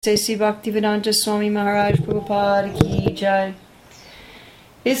Sri Bhaktivedanta Swami Maharaj Prabhupada Ki Jai.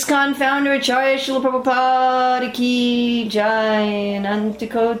 ISKCON founder Acharya Srila Prabhupada Ki Jai.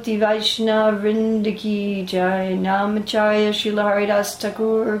 Anantakoti Vaishnava Vrinda Ki Jai. Namacharya Srila Haridas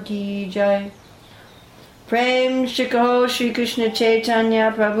Thakur Ki Jai. Prem Shikaho Shri Krishna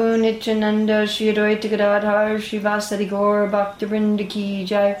Chaitanya Prabhu Nityananda Shri Advaita Gadadhar Shri Vasadi Gaur Bhakta Vrinda Ki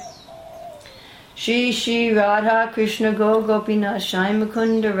Jai. Shri Shri Radha Krishna Go Gopinath Shai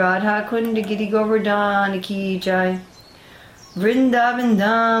Mukunda Radha Kunda Giri Govardhana Ki Jai. Vrindavan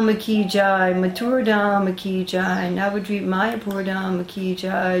Dham Ki Jai. Mathura Dham Ki Jai. Navadvip Mayapur Dham Ki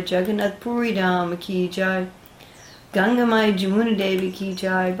Jai. Jagannath Puri Dham Ki Jai. Gangamai Jamuna Devi Ki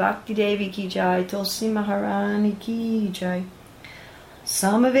Jai. Bhakti Devi Ki Jai. Tulsi Maharani Ki Jai.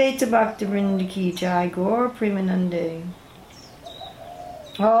 Samaveta Bhakta Vrinda Ki Jai. Gaur Premanande.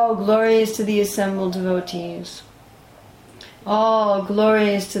 All glories to the assembled devotees. All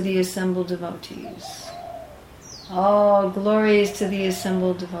glories to the assembled devotees. All glories to the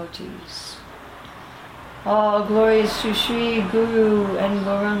assembled devotees. All glories to Sri Guru and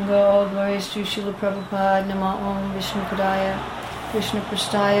Gauranga. All glories to Srila Prabhupada. Nama Om Vishnu Padaya Krishna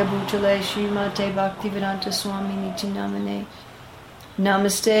Prastaya Bhutale Srimate Bhaktivedanta Swami Niti Namane.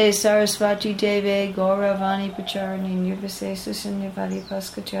 Namaste Saraswati Deve Gauravani Pacharani Nirvisesa Sanyavadi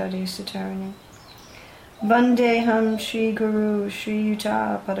Paskachari Satarani Vandeham Shri Guru Shri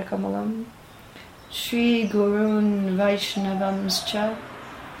Yuta Padakamalam Shri Gurun Vaishnavamscha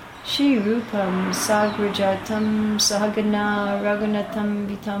Shri Rupam Sagrajatam Sahagana Raghunatham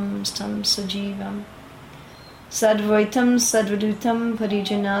Vitam Stam Sajivam Sadvaitam Sadvadutam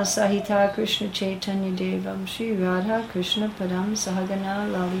Parijana Sahita Krishna Chaitanya Devam Shri Radha Krishna Padam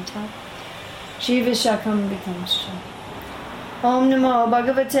Sahagana Lalita Shri Vishakam Vitamscha. Om Namo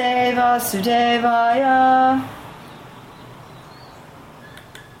Bhagavate Vasudevaya.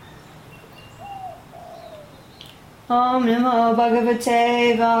 Om Namo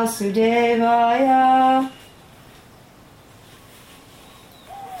Bhagavate Vasudevaya.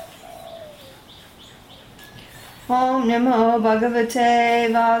 Om Namo Bhagavate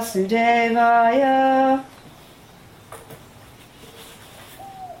Vasudevaya.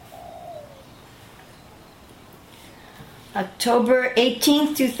 October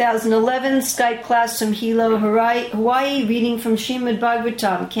 18th, 2011, Skype class from Hilo, Hawaii, reading from Srimad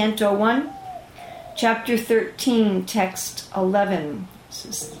Bhagavatam, Canto 1, Chapter 13, Text 11. This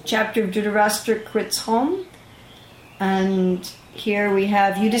is the chapter of Dhritarashtra quits home. And here we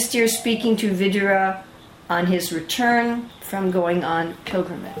have Yudhisthira speaking to Vidura on his return from going on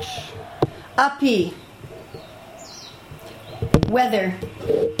pilgrimage. Api. Weather.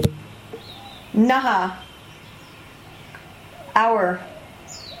 Naha. Hour.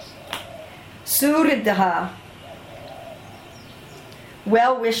 Suridaha.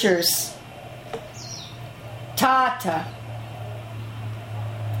 Well-wishers. Tata.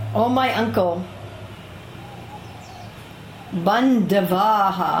 Oh, my uncle.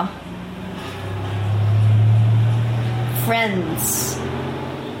 Bandavaha. Friends.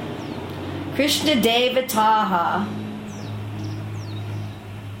 Krishna Devataha.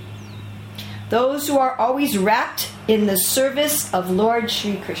 Those who are always wrapped in the service of Lord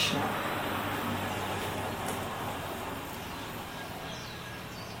Sri Krishna.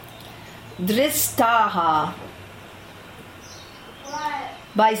 Dristaha.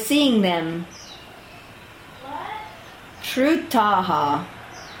 By seeing them. Shrutaha.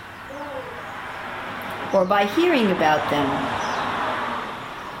 Or by hearing about them.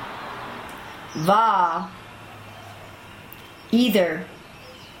 Va. Either.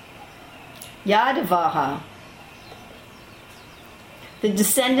 Yadavaha. The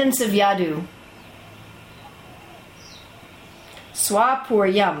descendants of Yadu.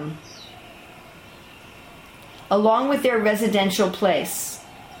 Swapuryam. Along with their residential place.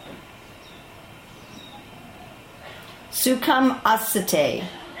 Sukham asate.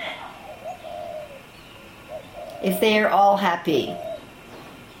 If they are all happy.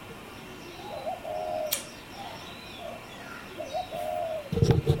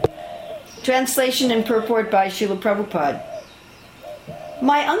 Translation and purport by Srila Prabhupada.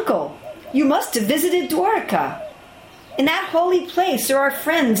 My uncle, you must have visited Dwaraka. In that holy place there are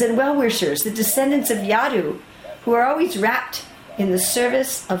friends and well-wishers, the descendants of Yadu, who are always wrapped in the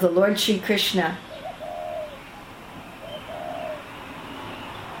service of the Lord Sri Krishna.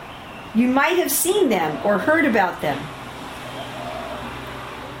 You might have seen them or heard about them.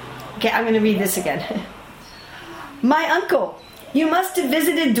 Okay, I'm going to read this again. My uncle, you must have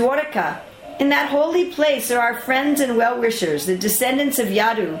visited Dwaraka. In that holy place there are friends and well-wishers, the descendants of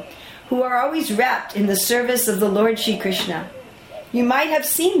Yadu, who are always wrapped in the service of the Lord Sri Krishna. You might have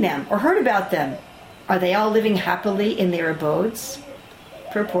seen them or heard about them. Are they all living happily in their abodes?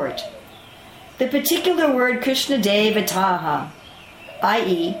 Purport. The particular word Krishna Devataha,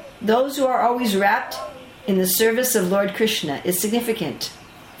 i.e., those who are always wrapped in the service of Lord Krishna, is significant.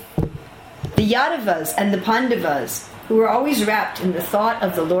 The Yadavas and the Pandavas, who were always wrapped in the thought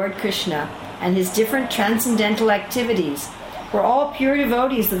of the Lord Krishna and his different transcendental activities, were all pure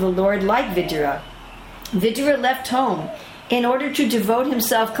devotees of the Lord like Vidura. Vidura left home in order to devote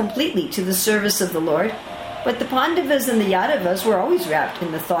himself completely to the service of the Lord, but the Pandavas and the Yadavas were always wrapped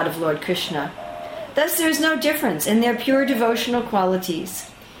in the thought of Lord Krishna. Thus there is no difference in their pure devotional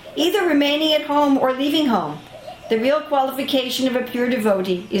qualities, either remaining at home or leaving home. The real qualification of a pure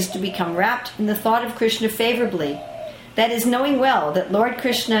devotee is to become wrapped in the thought of Krishna favorably, that is, knowing well that Lord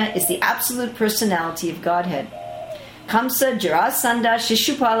Krishna is the absolute personality of Godhead. Kamsa, Jarasandha,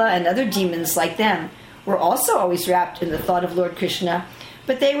 Shishupala, and other demons like them were also always wrapped in the thought of Lord Krishna,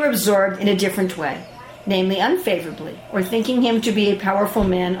 but they were absorbed in a different way, namely unfavorably, or thinking him to be a powerful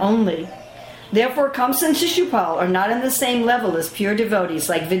man only. Therefore, Kamsa and Shishupal are not on the same level as pure devotees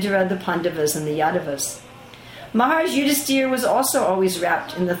like Vidura, the Pandavas, and the Yadavas. Maharaj Yudhisthira was also always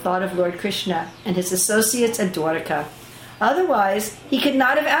wrapped in the thought of Lord Krishna and his associates at Dwarka. Otherwise, he could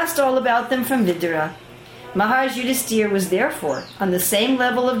not have asked all about them from Vidura. Maharaj Yudhisthira was therefore on the same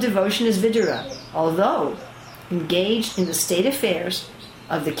level of devotion as Vidura, although engaged in the state affairs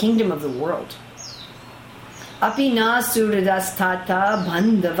of the kingdom of the world. Apina suradastata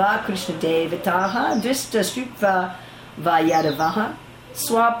bandhava Krishna devataha drista sripva vayadavaha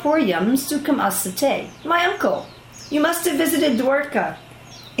swapuryam sukham asate. My uncle, you must have visited Dwarka.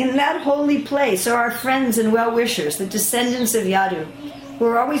 In that holy place are our friends and well-wishers, the descendants of Yadu, who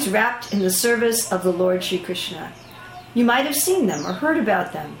are always wrapped in the service of the Lord Sri Krishna. You might have seen them or heard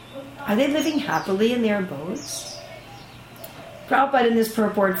about them. Are they living happily in their abodes? Prabhupada in this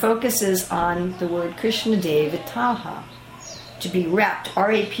purport focuses on the word Krishna Devataha, to be wrapped,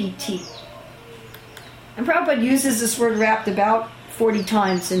 R-A-P-T. And Prabhupada uses this word wrapped about 40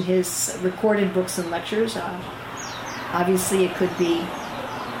 times in his recorded books and lectures. Obviously it could be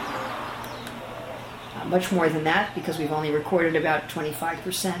much more than that, because we've only recorded about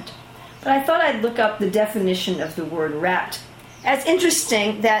 25%. But I thought I'd look up the definition of the word wrapped. It's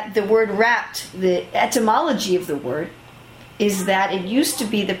interesting that the word wrapped, the etymology of the word, is that it used to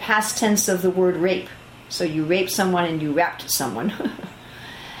be the past tense of the word rape. So you raped someone and you wrapped someone.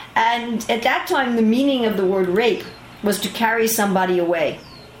 And at that time, the meaning of the word rape was to carry somebody away.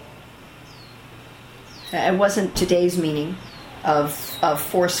 It wasn't today's meaning of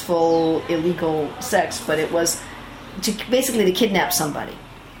forceful, illegal sex, but it was basically to kidnap somebody.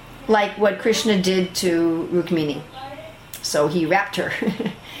 Like what Krishna did to Rukmini. So he wrapped her.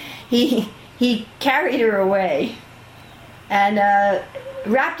 he carried her away. And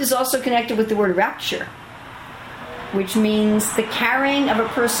wrapped is also connected with the word rapture, which means the carrying of a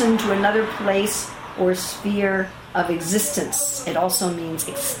person to another place or sphere of existence. It also means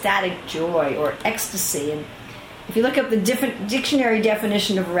ecstatic joy or ecstasy. And if you look up the different dictionary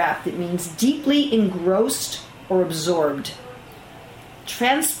definition of wrapped, it means deeply engrossed or absorbed,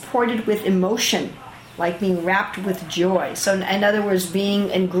 transported with emotion, like being wrapped with joy. So in other words, being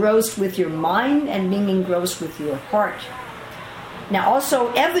engrossed with your mind and being engrossed with your heart. Now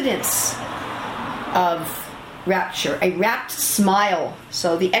also evidence of rapture, a rapt smile,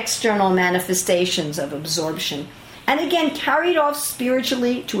 so the external manifestations of absorption. And again, carried off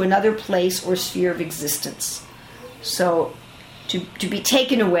spiritually to another place or sphere of existence. So to be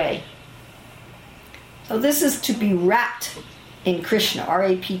taken away. So this is to be wrapped in Krishna,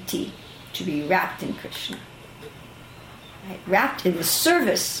 R-A-P-T, to be wrapped in Krishna. Right? Wrapped in the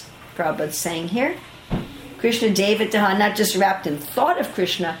service, Prabhupada's saying here. Krishna Devataha, not just wrapped in thought of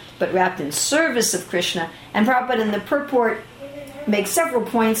Krishna, but wrapped in service of Krishna. And Prabhupada in the purport makes several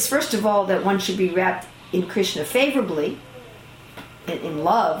points. First of all, that one should be wrapped in Krishna favorably, in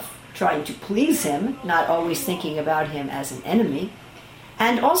love, trying to please him, not always thinking about him as an enemy.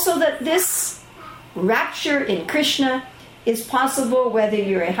 And also that this rapture in Krishna is possible whether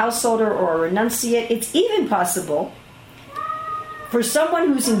you're a householder or a renunciate. It's even possible for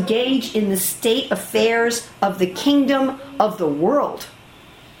someone who's engaged in the state affairs of the kingdom of the world.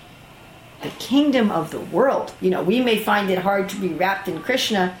 The kingdom of the world. You know, we may find it hard to be wrapped in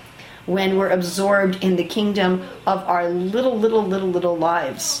Krishna when we're absorbed in the kingdom of our little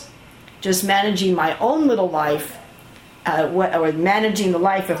lives. Just managing my own little life, or managing the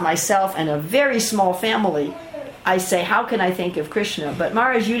life of myself and a very small family. I say, how can I think of Krishna? But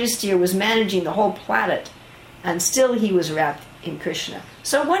Maharaj Yudhisthira was managing the whole planet, and still he was wrapped in Krishna.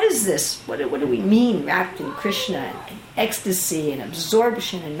 So what is this? What do we mean, wrapped in Krishna? ecstasy and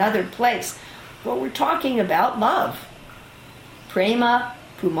absorption in another place. Well, we're talking about love. Prema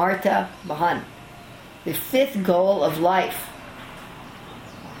Pumartha Bhavan. The fifth goal of life.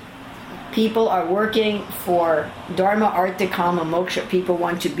 People are working for Dharma, Artha, Kama, Moksha. People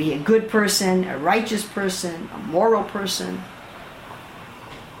want to be a good person, a righteous person, a moral person.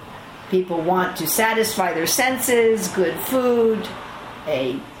 People want to satisfy their senses, good food,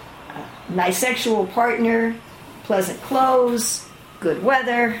 a nice sexual partner, pleasant clothes, good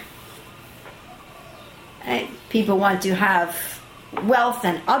weather. People want to have wealth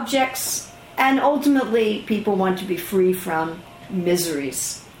and objects, and ultimately people want to be free from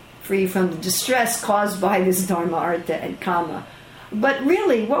miseries, free from the distress caused by this Dharma, Artha, and Kama. But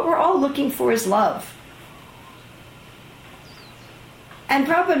really, what we're all looking for is love. And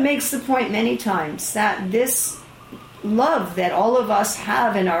Prabhupada makes the point many times that this love that all of us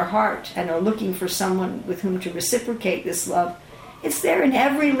have in our heart and are looking for someone with whom to reciprocate this love, it's there in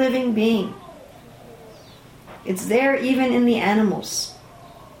every living being. It's there even in the animals.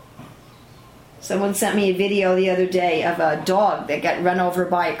 Someone sent me a video the other day of a dog that got run over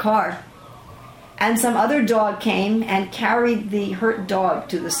by a car. And some other dog came and carried the hurt dog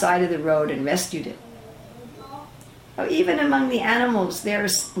to the side of the road and rescued it. Oh, even among the animals,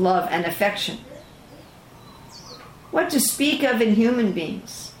 there's love and affection. What to speak of in human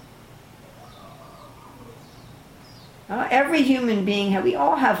beings? Every human being, we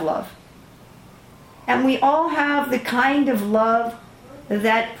all have love. And we all have the kind of love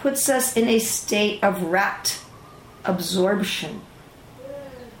that puts us in a state of rapt absorption.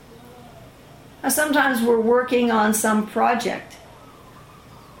 Now, sometimes we're working on some project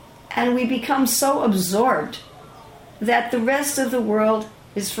and we become so absorbed that the rest of the world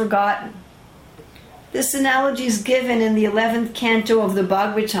is forgotten. This analogy is given in the 11th canto of the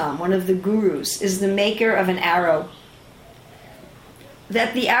Bhagavatam. One of the gurus is the maker of an arrow.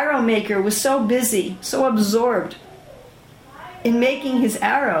 That the arrow maker was so busy, so absorbed in making his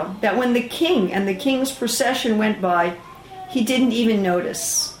arrow, that when the king and the king's procession went by, he didn't even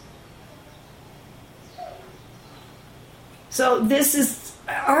notice. So this is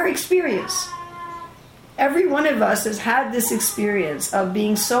our experience. Every one of us has had this experience of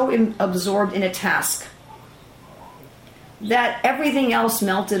being so absorbed in a task that everything else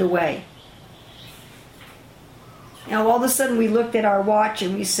melted away. Now, all of a sudden we looked at our watch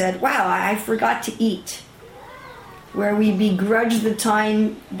and we said, wow, I forgot to eat. Where we begrudged the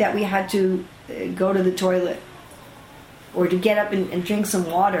time that we had to go to the toilet or to get up and drink some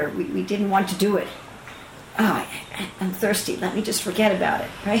water. We didn't want to do it. Oh, I'm thirsty. Let me just forget about it,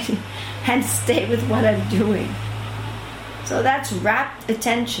 right? And stay with what I'm doing. So that's rapt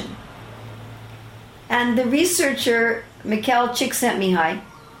attention. And the researcher, Mikhail Csikszentmihalyi,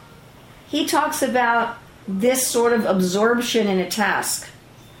 he talks about this sort of absorption in a task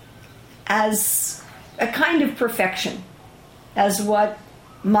as a kind of perfection, as what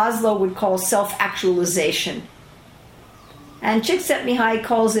Maslow would call self-actualization. And Csikszentmihalyi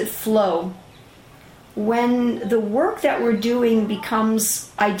calls it flow. When the work that we're doing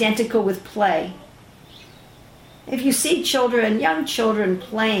becomes identical with play. If you see children, young children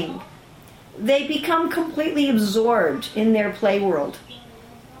playing, they become completely absorbed in their play world.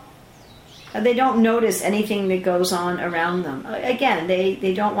 They don't notice anything that goes on around them. Again,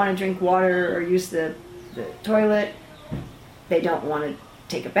 they don't want to drink water or use the toilet. They don't want to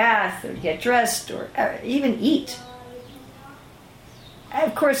take a bath or get dressed or even eat.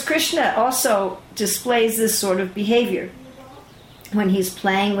 Of course, Krishna also displays this sort of behavior when he's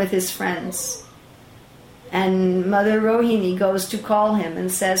playing with his friends. And Mother Rohini goes to call him and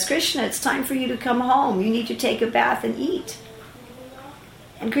says, Krishna, it's time for you to come home. You need to take a bath and eat.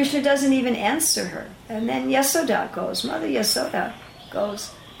 And Krishna doesn't even answer her. And then Yasoda goes, Mother Yasoda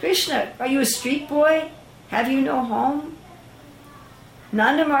goes, Krishna, are you a street boy? Have you no home?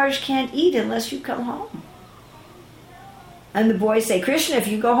 Nanda Maharaj can't eat unless you come home. And the boys say, Krishna, if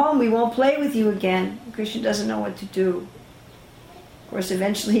you go home, we won't play with you again. Krishna doesn't know what to do. Of course,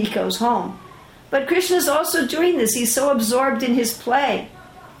 eventually he goes home. But Krishna's also doing this. He's so absorbed in his play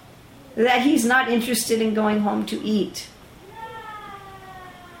that he's not interested in going home to eat.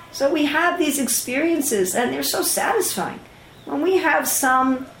 So we have these experiences, and they're so satisfying. When we have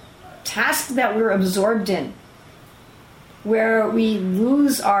some task that we're absorbed in, where we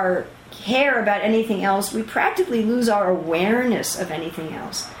lose our care about anything else, we practically lose our awareness of anything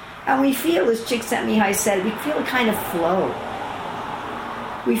else. And we feel, as Csikszentmihalyi said, we feel a kind of flow.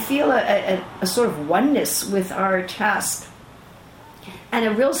 We feel a sort of oneness with our task. And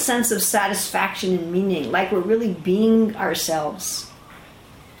a real sense of satisfaction and meaning, like we're really being ourselves.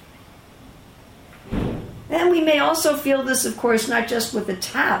 Then we may also feel this, of course, not just with a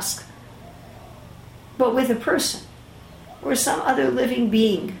task, but with a person or some other living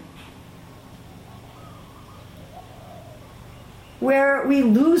being, where we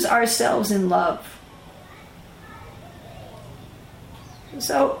lose ourselves in love.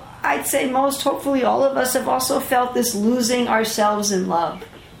 So I'd say most, hopefully all of us, have also felt this losing ourselves in love.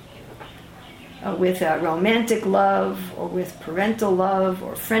 With romantic love, or with parental love,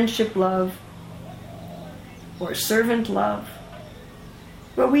 or friendship love, or servant love.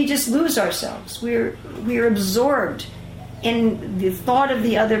 Where we just lose ourselves. We're absorbed in the thought of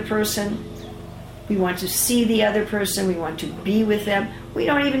the other person. We want to see the other person. We want to be with them. We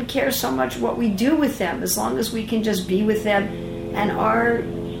don't even care so much what we do with them, as long as we can just be with them. And our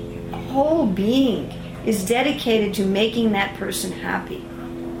whole being is dedicated to making that person happy.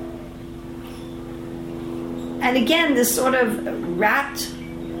 And again, this sort of rapt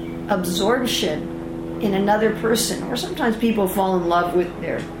absorption in another person, or sometimes people fall in love with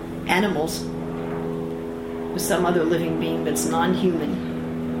their animals, with some other living being that's non-human.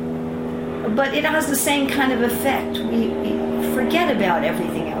 But it has the same kind of effect. We forget about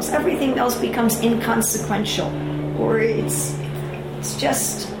everything else. Everything else becomes inconsequential, or it's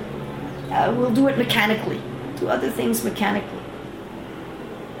just, we'll do it mechanically, do other things mechanically.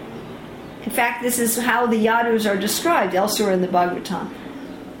 In fact, this is how the Yadus are described elsewhere in the Bhagavatam,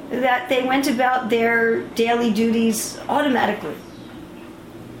 that they went about their daily duties automatically.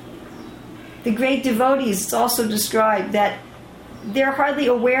 The great devotees, it's also described that they're hardly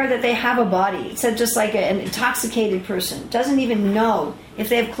aware that they have a body. It's just like an intoxicated person, doesn't even know if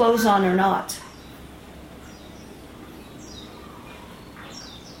they have clothes on or not.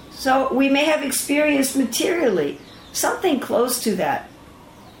 So we may have experienced materially something close to that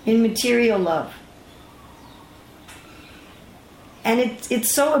in material love. And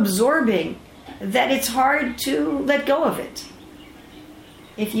it's so absorbing that it's hard to let go of it.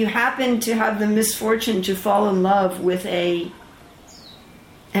 If you happen to have the misfortune to fall in love with an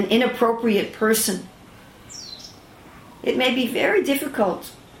inappropriate person, it may be very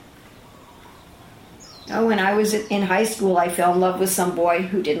difficult. When I was in high school, I fell in love with some boy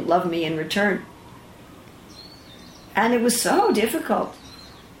who didn't love me in return. And it was so difficult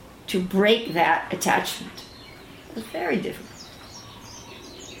to break that attachment. It was very difficult.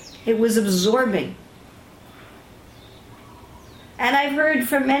 It was absorbing. And I've heard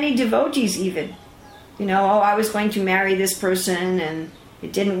from many devotees even, I was going to marry this person and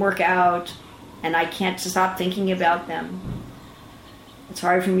it didn't work out and I can't stop thinking about them. It's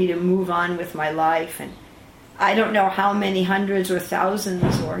hard for me to move on with my life. And I don't know how many hundreds or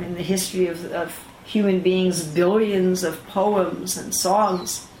thousands, or in the history of human beings, billions of poems and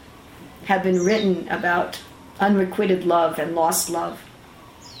songs have been written about unrequited love and lost love,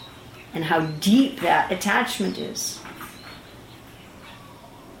 and how deep that attachment is.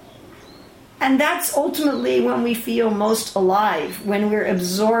 And that's ultimately when we feel most alive, when we're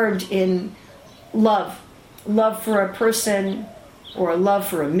absorbed in love. Love for a person, or love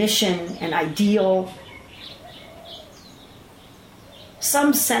for a mission, an ideal.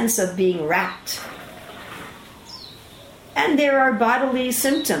 Some sense of being rapt. And there are bodily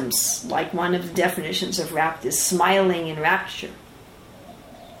symptoms, like one of the definitions of rapt is smiling in rapture.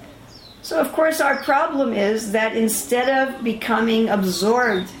 So of course our problem is that instead of becoming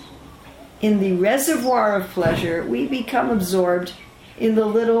absorbed in the reservoir of pleasure, we become absorbed in the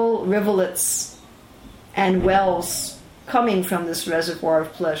little rivulets and wells coming from this reservoir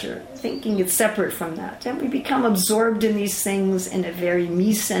of pleasure, thinking it's separate from that. And we become absorbed in these things in a very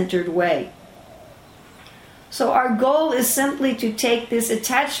me-centered way. So our goal is simply to take this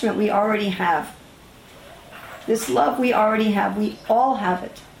attachment we already have, this love we already have, we all have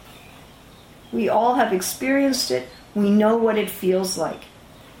it. We all have experienced it, we know what it feels like.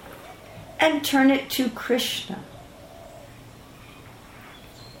 And turn it to Krishna.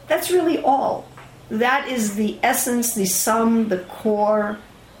 That's really all. That is the essence, the sum, the core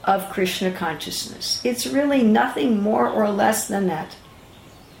of Krishna consciousness. It's really nothing more or less than that.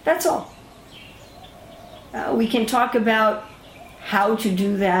 That's all. We can talk about how to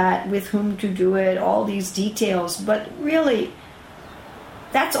do that, with whom to do it, all these details, but really,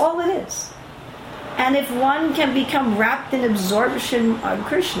 that's all it is. And if one can become wrapped in absorption on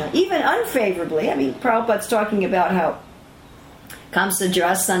Krishna, even unfavorably, Prabhupada's talking about how Kamsa,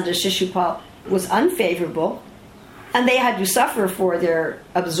 Jarasandha, Shishupal was unfavorable, and they had to suffer for their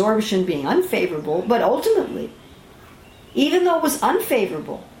absorption being unfavorable, but ultimately, even though it was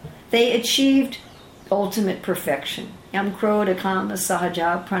unfavorable, they achieved ultimate perfection. Yam krodha kama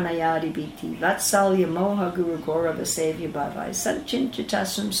sahaja pranayadi biti vatsalya moha guru gaurava sevya bhavai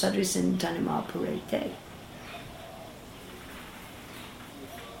satchinchitasam sadrisin tanima purete.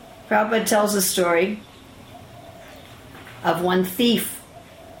 Prabhupada tells a story of one thief.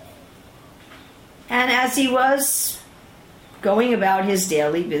 And as he was going about his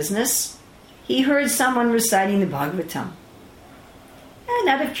daily business, he heard someone reciting the Bhagavatam. And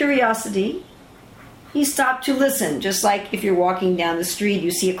out of curiosity, he stopped to listen. Just like if you're walking down the street,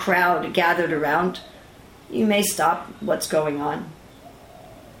 you see a crowd gathered around, you may stop what's going on.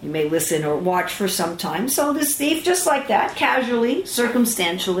 You may listen or watch for some time. So this thief, just like that, casually,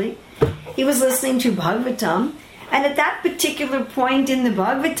 circumstantially, he was listening to Bhagavatam. And at that particular point in the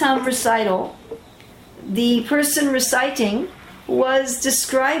Bhagavatam recital, the person reciting was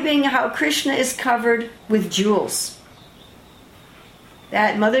describing how Krishna is covered with jewels.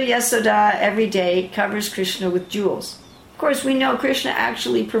 That Mother Yasoda every day covers Krishna with jewels. Of course, we know Krishna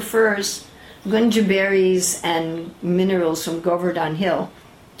actually prefers gunja berries and minerals from Govardhan Hill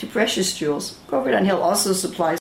to precious jewels. Govardhan Hill also supplies